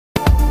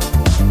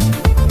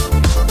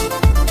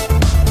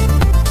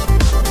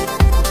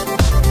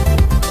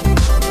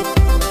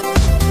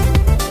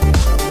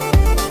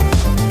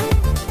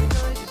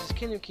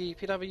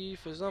JW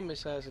for Zombie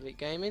Slayer Elite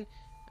Gaming,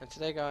 and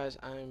today guys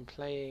I'm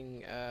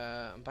playing,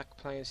 I'm back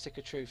playing Stick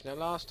of Truth. Now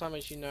last time,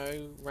 as you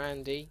know,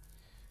 Randy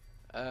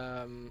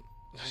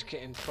was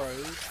getting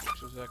froze,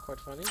 which was quite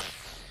funny.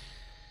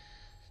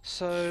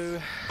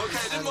 So... Okay,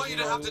 I didn't want you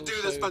to have to do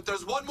this, but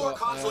there's one more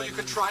console you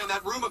can try in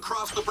that room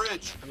across the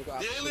bridge.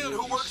 The alien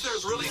who works there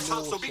is really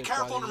tough, so be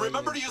careful and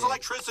remember to use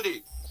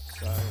electricity.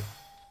 So, I'm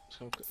just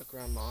going to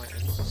grab my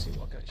items to see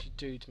what I can actually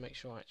do to make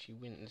sure I actually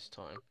win this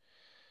time.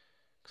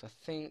 Because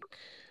I think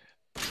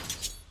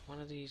one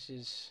of these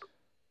is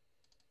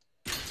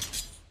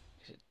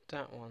it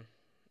that one?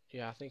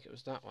 Yeah, I think it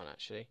was that one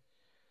actually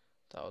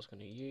that I was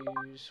going to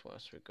use. What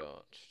else we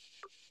got?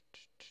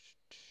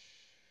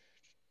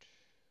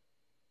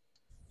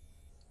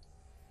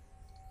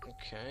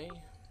 Okay,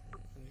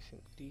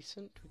 anything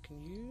decent we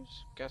can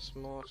use? Gas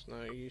mask,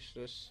 no,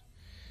 useless.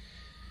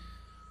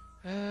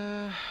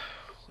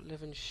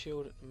 Living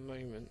shield at the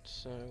moment,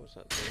 so what's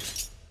that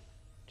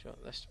do?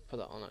 Let's put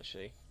that on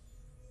actually.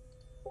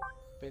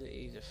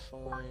 Ability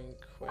define,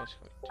 quest,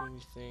 can't do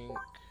anything.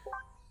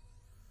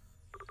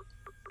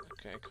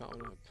 Okay, can't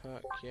unlock a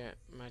perk yet.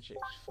 Magic's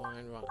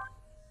fine, right.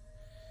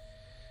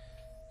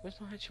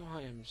 Where's my actual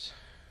items?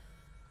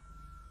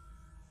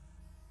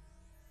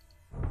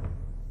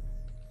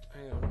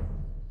 Hang on.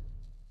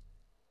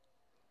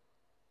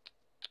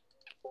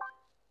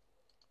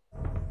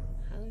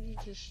 How did you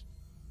just...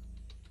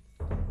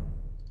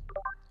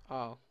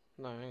 Oh,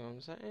 no, hang on,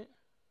 is that it?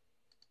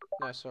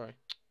 No, sorry.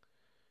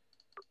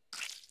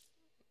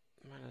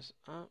 Manners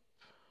up.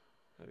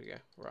 There we go,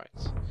 right.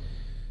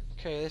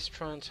 Okay, let's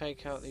try and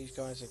take out these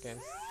guys again.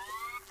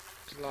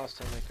 Because last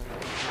time they kind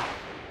of...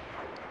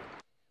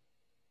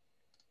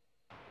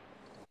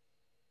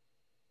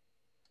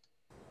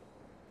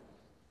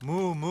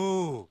 Moo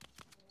moo!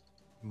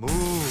 Moo!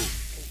 Oh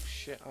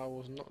shit, I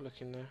was not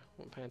looking there.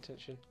 Wasn't paying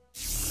attention.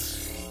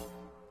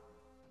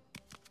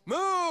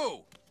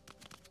 Moo!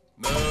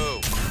 Moo!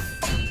 That's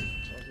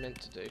what I was meant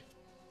to do.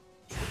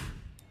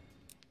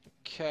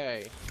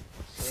 Okay,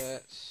 so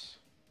let's...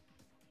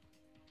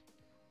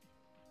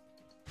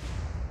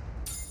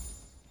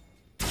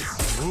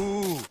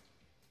 Moo!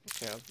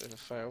 Okay, that was a bit of a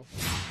fail.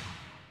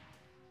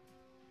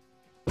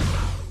 Oh,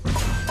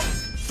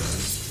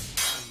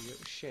 you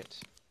little shit.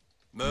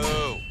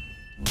 Moo!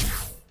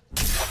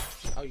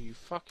 Oh, you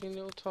fucking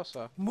little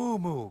tosser. Moo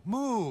moo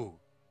moo!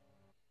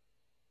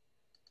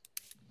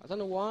 I don't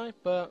know why,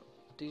 but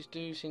these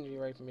do seem to be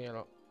raping me a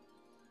lot.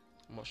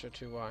 I'm not sure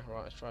too why.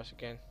 Right, let's try this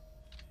again.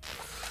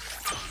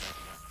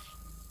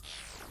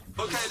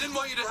 Okay, I didn't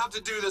want you to have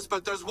to do this,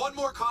 but there's one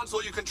more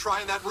console you can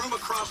try in that room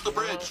across the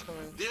bridge.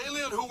 The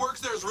alien who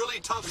works there is really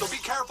tough, so be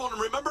careful and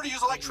remember to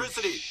use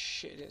electricity. Oh,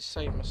 shit, it didn't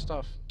save my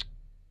stuff.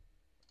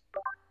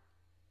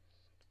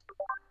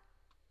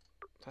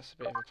 That's a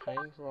bit of a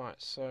pain. Right,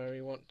 so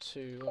we want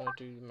to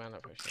do the mana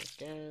potion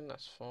again.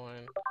 That's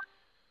fine.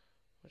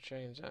 We'll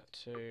change that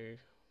to...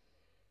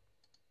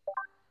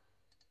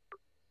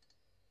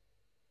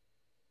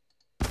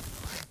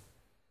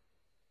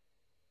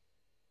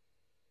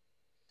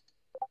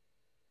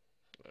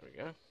 There we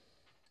go.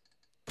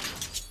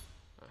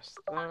 That's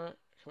that.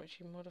 Can we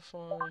actually modify?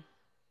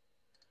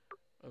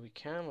 Oh, we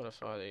can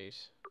modify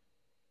these.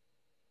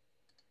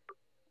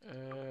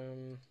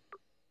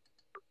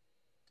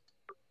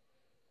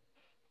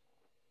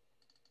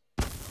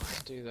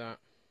 Let's do that.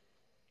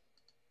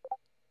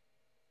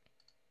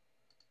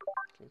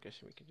 I'm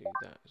guessing we can do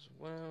that as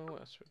well.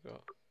 What else we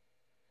got?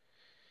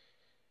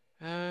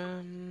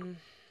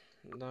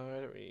 No, I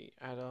don't really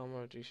add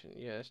armor reduction.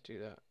 Yeah, let's do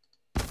that.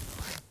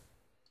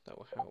 That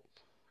will help.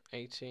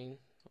 18,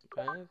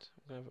 not bad.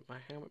 I'm gonna put my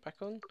helmet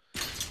back on.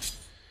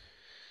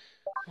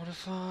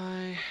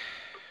 Modify.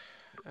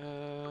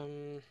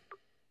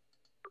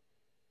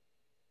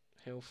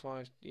 Heal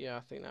 5. Yeah, I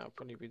think that will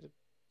probably be the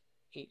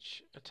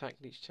each attack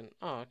each 10.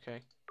 Oh,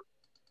 okay.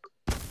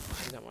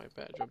 Actually, that might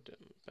be better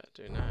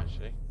doing that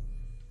actually.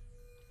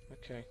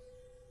 Okay.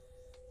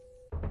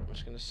 I'm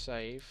just gonna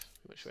save.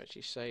 Make sure it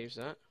actually saves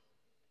that.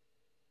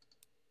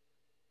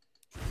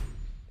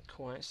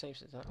 Quite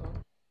saves it that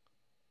long.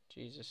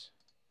 Jesus.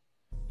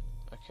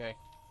 Okay.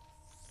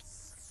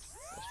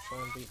 Let's try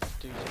and beat the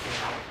dudes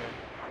again. Okay.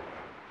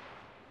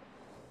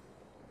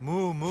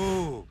 Moo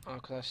moo!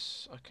 Oh,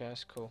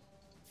 that's cool.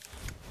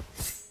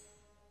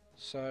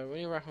 So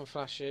when your weapon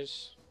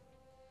flashes,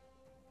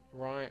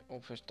 right or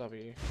press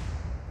W.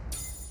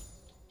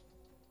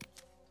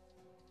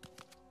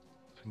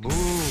 Moo!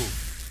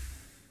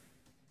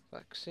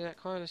 Like, see, that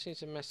kind of seems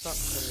to mess up for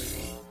some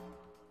reason.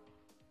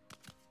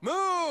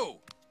 Moo!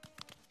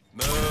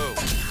 Moo!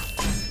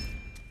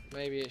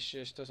 Maybe it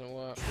just doesn't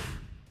work.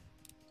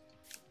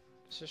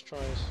 Let's just try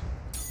this.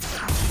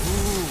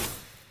 Moo!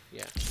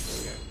 Yeah, there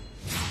we go.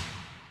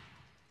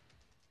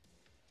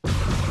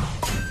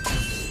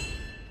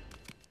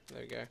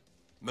 There we go.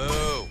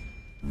 Moo!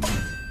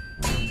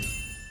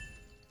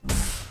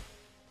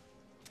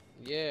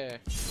 Yeah.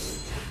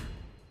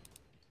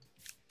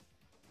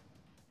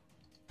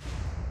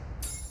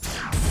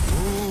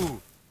 Moo!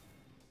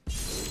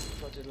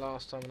 That's what I did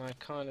last time, and I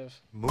kind of...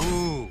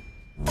 Moo!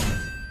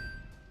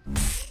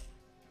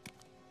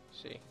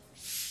 see.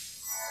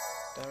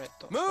 Damn it,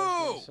 Dr.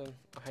 Move! Wilson.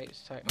 I hate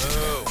this attack.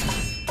 Move!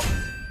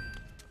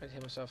 I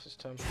hit myself this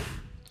time.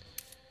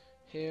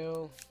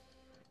 Heal.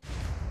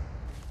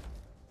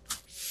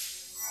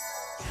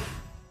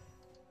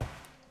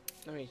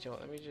 Let me,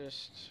 let me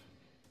just...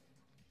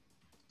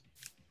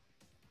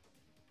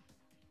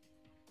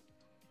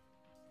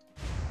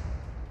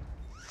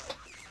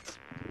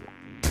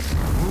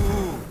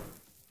 Move!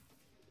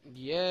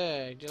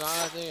 Yeah, do you like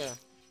that idea?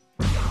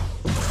 Oh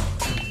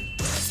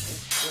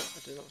shit, I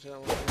did not see that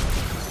one coming.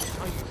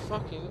 Oh, you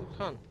fucking little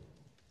cunt.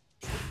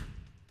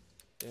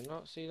 Did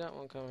not see that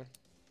one coming.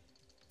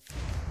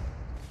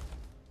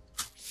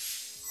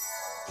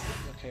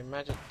 Okay,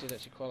 magic did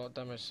actually quite a lot of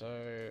damage, so...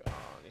 Oh,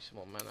 I need some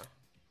more mana.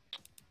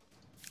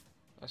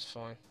 That's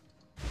fine.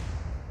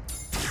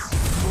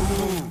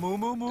 Move! Move!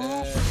 Move! Move!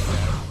 There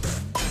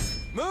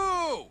we go.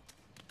 Move!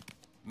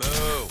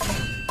 Move!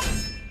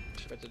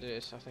 Should better do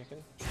this, I'm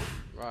thinking.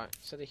 Right,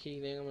 instead of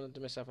healing, I'm gonna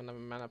do myself another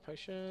mana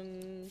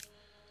potion.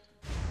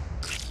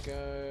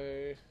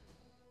 Go.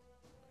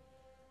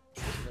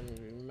 So then we'll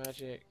do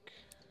magic.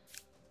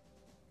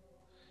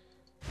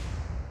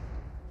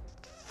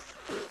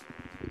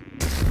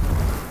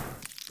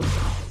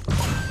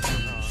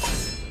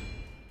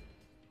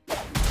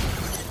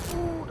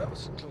 Ooh, that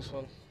was a close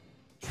one.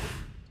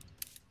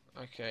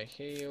 Okay,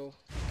 heal.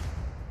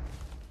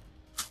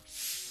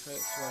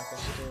 Hopefully I can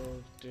still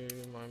do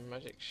my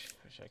magic,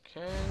 which I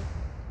can.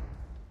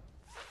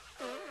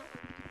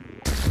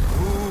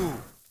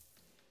 Move!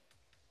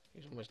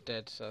 He's almost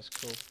dead, so that's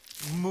cool.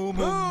 Move!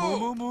 Move!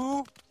 Move!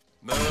 Move!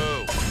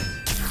 Move!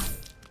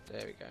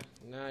 There we go.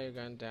 Now you're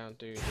going down,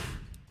 dude.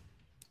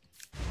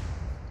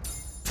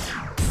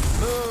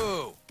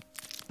 Move!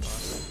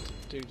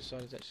 Dude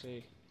decided to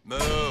actually...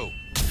 Move!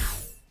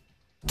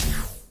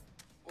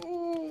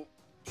 Ooh!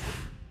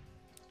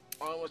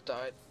 I almost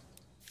died.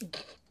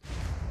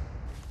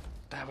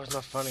 That was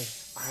not funny.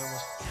 I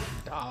almost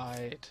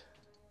died.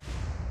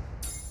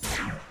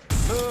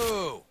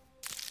 Move!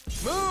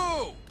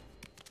 Move!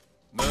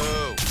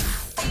 Move!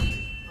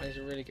 I need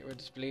to really get rid of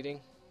this bleeding.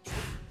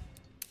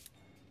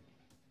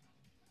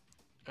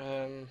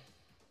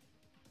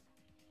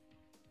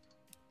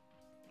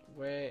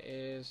 Where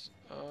is...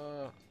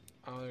 oh,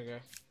 there we go.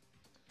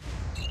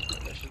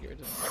 I should get rid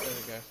of... there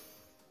we go.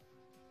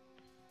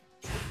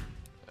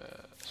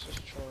 Let's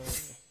just try...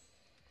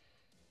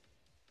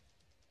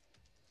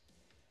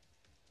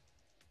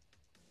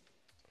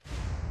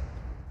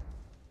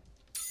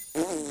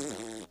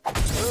 Move!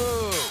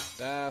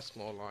 That's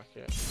more like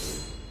it.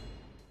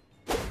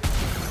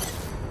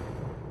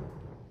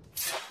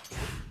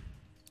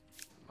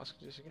 Let's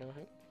do this again, I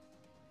think.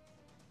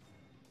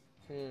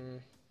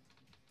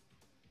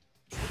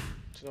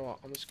 Do you know what?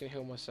 I'm just gonna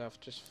heal myself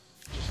just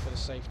for the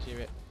safety of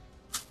it.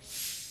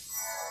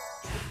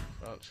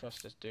 I don't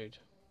trust this dude.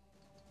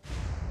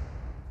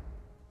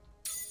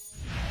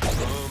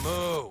 Move!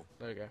 Move!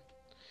 There we go.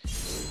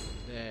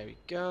 There we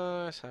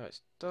go. That's how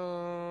it's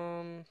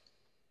done.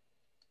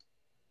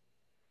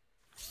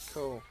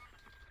 Cool.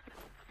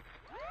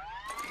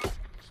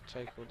 Let's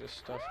take all this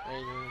stuff.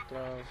 Alien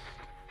glove.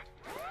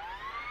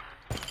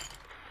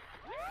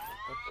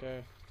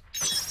 Okay.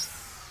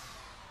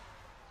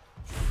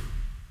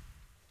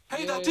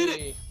 Hey, that did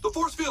Yay. it! The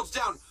force field's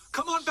down.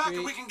 Come on back and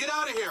Sweet. we can get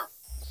out of here.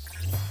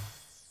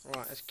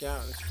 Right, let's get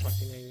out of this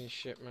fucking alien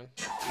shit, man.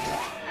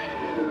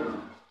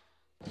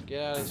 Let's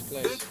get out of this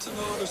place. It's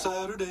another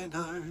Saturday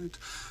night.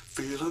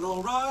 Feeling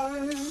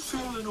alright,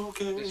 feeling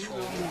okay. This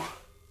way.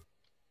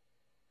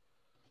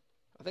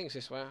 I think it's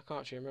this way. I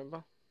can't actually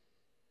remember.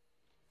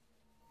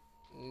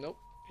 Nope,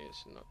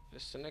 it's not.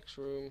 It's the next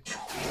room.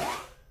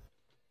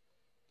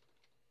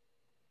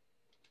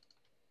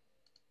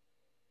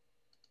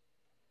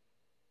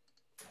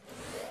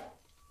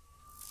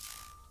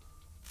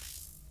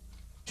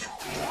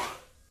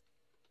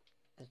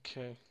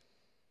 Okay.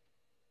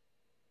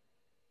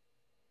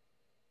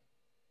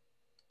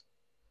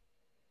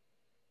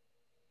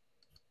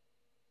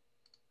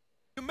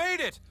 You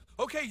made it!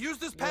 Okay, use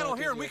this panel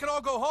did here and we you? can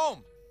all go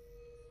home!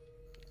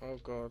 Oh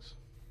god.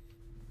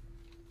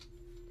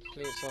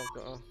 Please, I've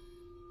got a...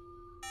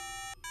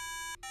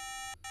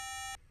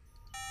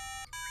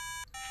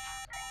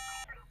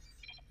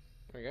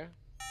 There we go.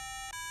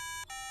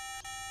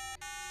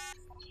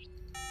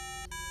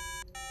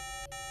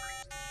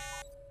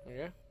 There we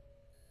go.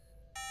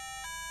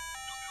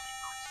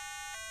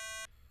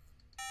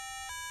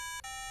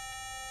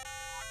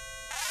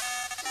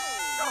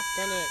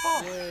 Done it!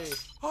 Oh. Yay!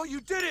 Oh,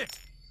 you did it!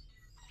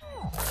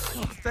 Oh,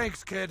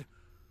 thanks, kid.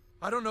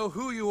 I don't know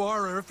who you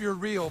are or if you're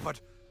real,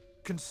 but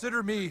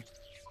consider me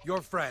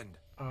your friend.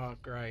 Oh,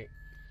 great.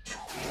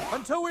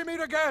 Until we meet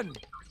again!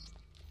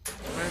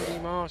 Randy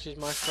Marsh is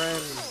my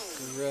friend.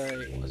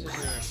 Great. What's his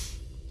name?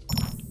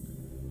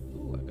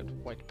 Ooh, I got a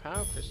white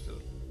power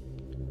crystal.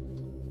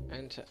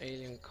 Enter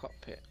alien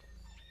cockpit.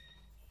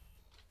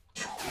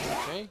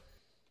 Okay.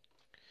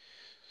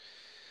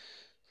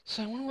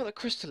 So I wonder what the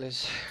crystal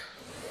is.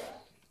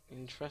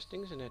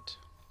 Interesting, isn't it?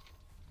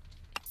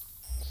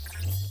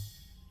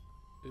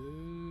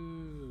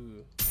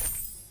 Ooh.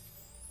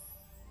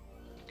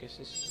 guess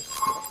this is just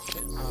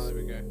cockpit. Oh, there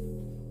we go.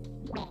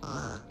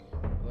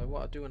 Although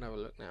what I do want to have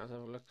a look now is have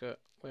a look at,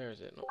 where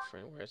is it? Not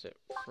friend. Where is it?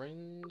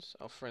 Friends.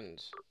 Oh,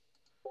 friends.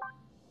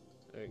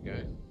 There we go.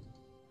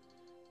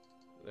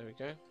 There we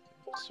go.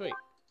 Sweet.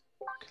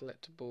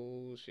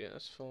 Collectibles. Yeah,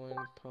 that's fine.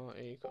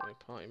 Party. Got no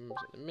party members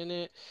at the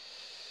minute.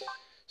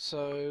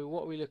 So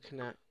what are we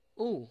looking at?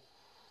 Ooh.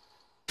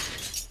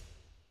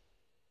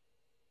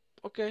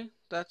 Okay,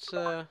 that's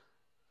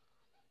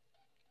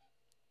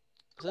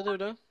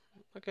Zadodo.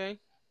 Okay.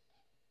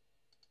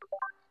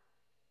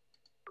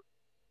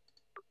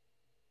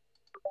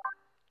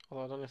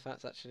 Although I don't know if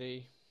that's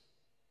actually,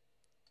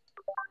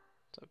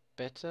 is that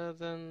better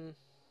than,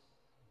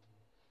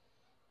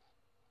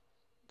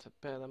 is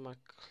that better than my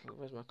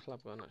where's my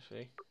club gun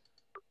actually?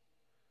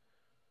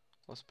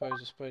 I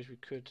suppose we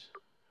could,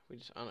 we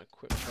just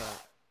unequip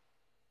that,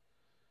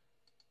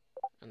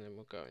 and then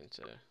we'll go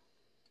into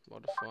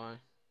modify.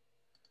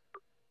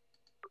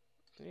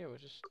 Yeah, we'll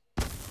just,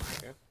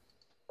 there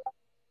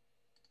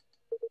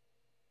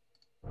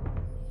we go.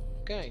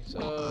 Okay, so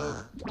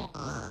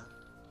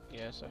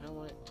yeah, so how am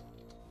I?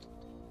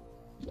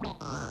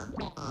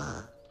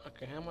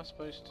 Okay, how am I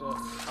supposed to?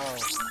 Oh,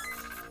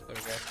 there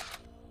we go.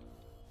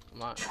 I'm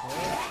like,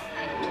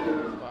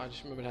 huh? But I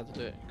just remembered how to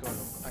do it. You gotta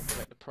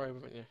activate the probe,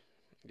 haven't you?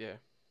 Yeah.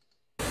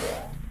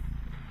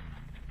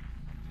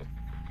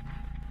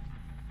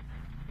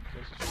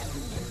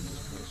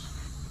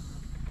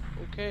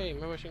 Okay,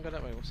 maybe I shouldn't go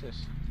that way. What's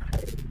this?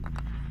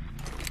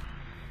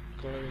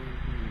 Glowing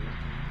blue.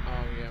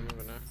 Oh yeah, I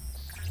remember now.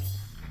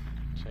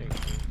 Take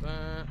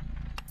that.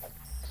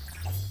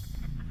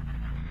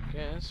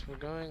 Guess we're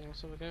going.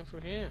 What's we going through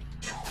here?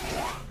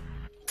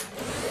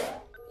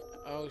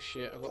 Oh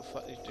shit! I've got to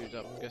fuck these dudes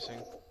up. I'm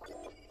guessing.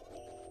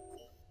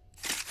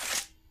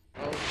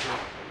 Oh shit!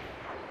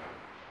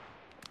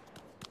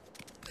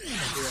 I do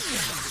have to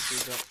fuck these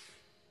dudes up.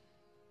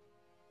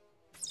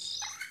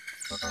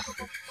 Oh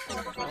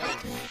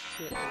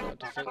shit! I got a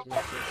defense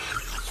matrix.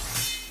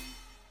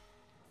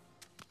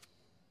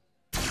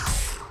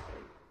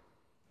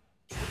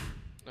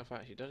 Now, if it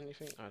actually does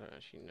anything, I don't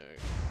actually know.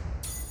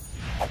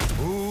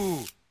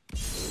 Ooh.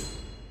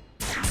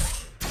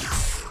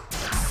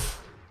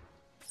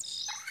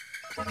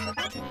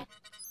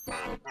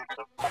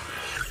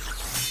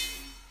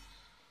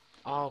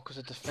 Oh, because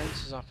the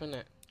defense is up, isn't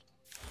it?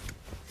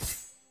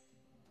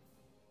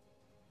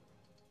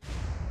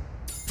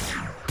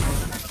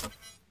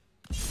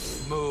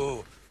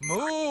 Moo.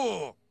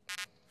 Moo.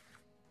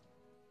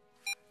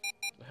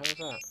 The hell is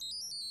that?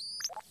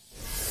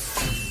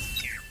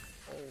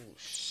 Oh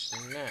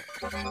snap!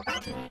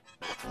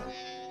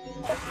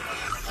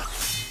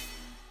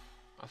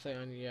 I think I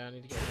need, I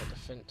need to get that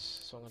defense.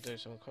 That's what I'm gonna do.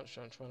 So I'm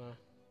concentrating on trying to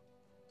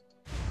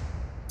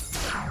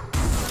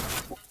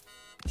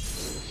a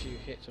few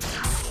hits. The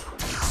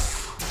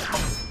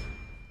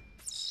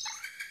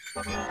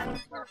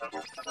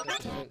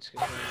defense is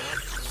going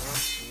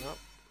up and up.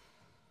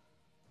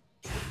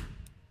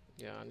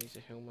 Yeah, I need to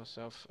heal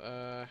myself.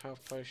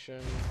 Health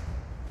potion.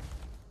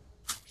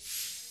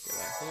 Get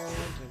that healed.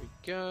 There we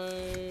go.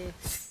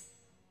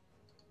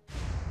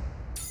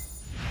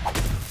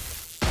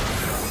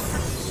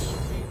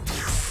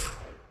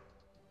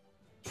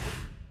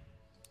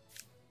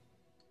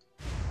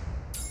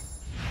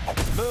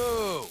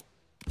 Moo.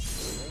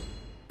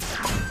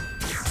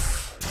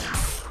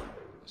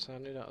 So I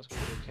knew that was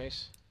going to be the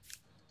case.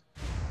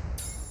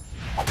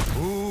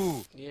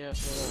 Ooh. Yeah, I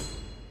saw that.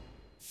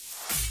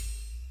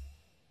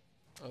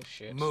 Oh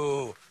shit.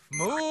 Moo.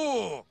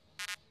 Moo.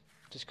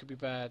 This could be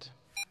bad.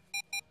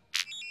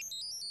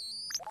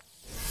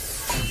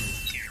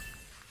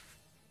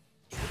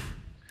 Okay,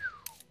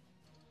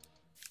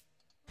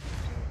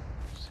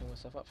 just heal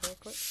myself up real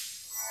quick.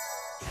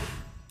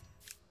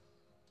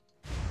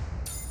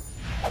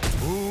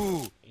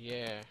 Ooh.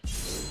 Yeah.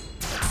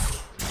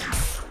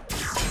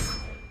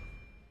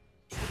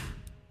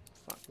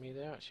 Fuck me,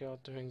 they actually are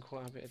doing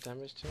quite a bit of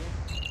damage to me.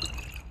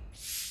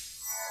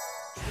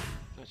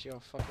 Actually,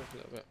 I'll fuck off a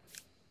little bit.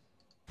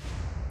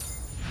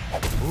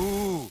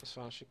 Ooh. That's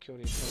fine, I should kill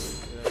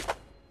these guys.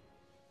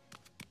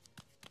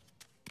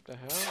 The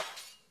hell?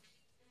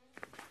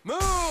 Moo.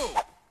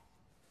 Oh,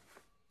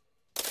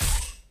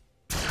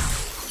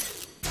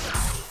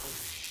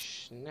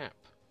 snap.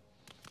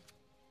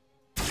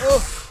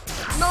 Oh!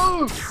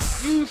 No!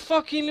 You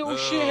fucking little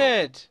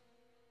shithead!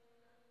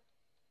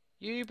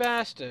 You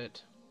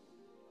bastard.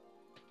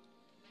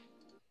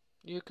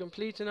 You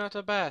complete and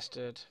utter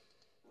bastard.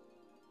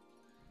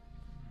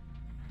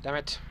 Damn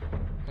it.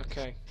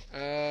 Okay.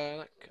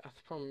 The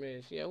problem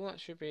is, yeah, well that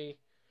should be...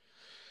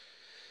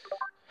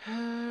 So,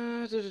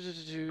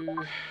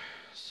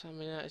 I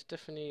mean, that is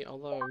definitely,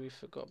 although we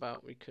forgot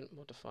about, we couldn't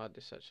modify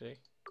this actually.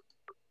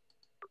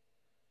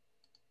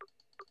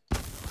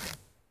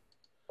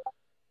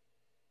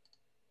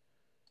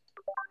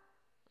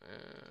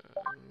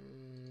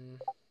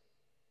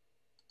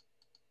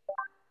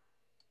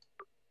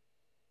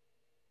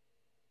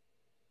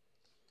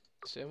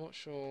 See, I'm not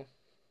sure.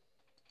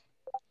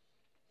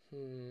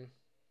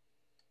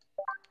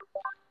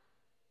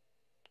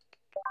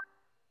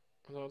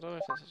 Although I don't know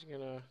if that's actually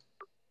gonna.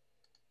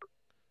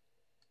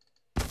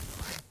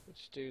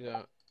 Let's do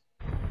that,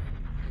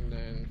 and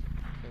then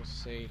we'll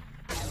see.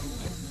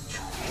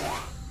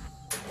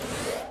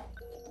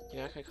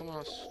 Yeah, okay, come on,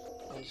 I'll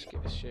just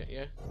skip this shit,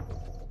 yeah?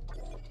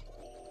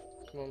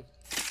 Come on.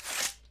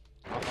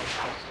 I'll hold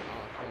space,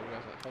 okay, we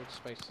have that hold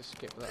space to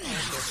skip that.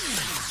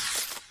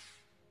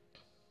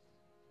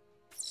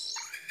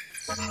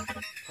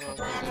 Oh,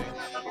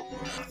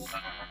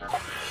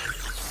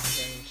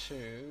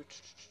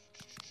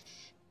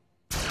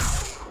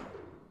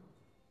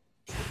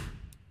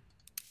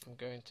 I'm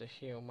going to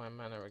heal my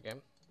mana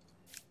again.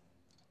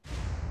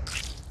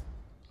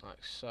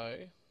 Like so.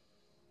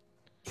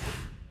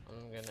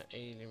 I'm going to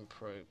alien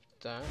probe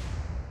that.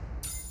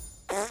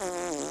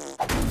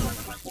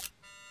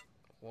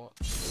 What?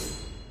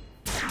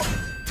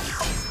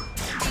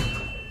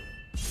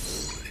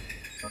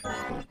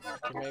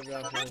 Okay, maybe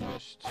I can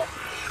just...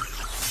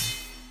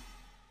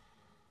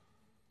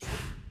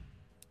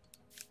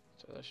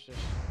 So let's just...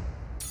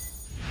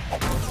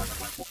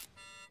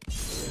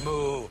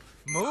 Moo!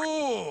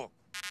 Moo!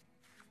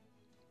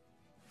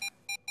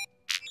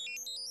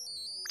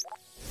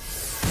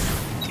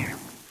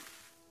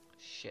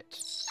 Shit.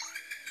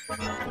 Now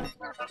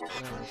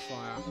on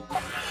fire.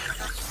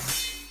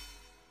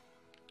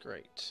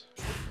 Great.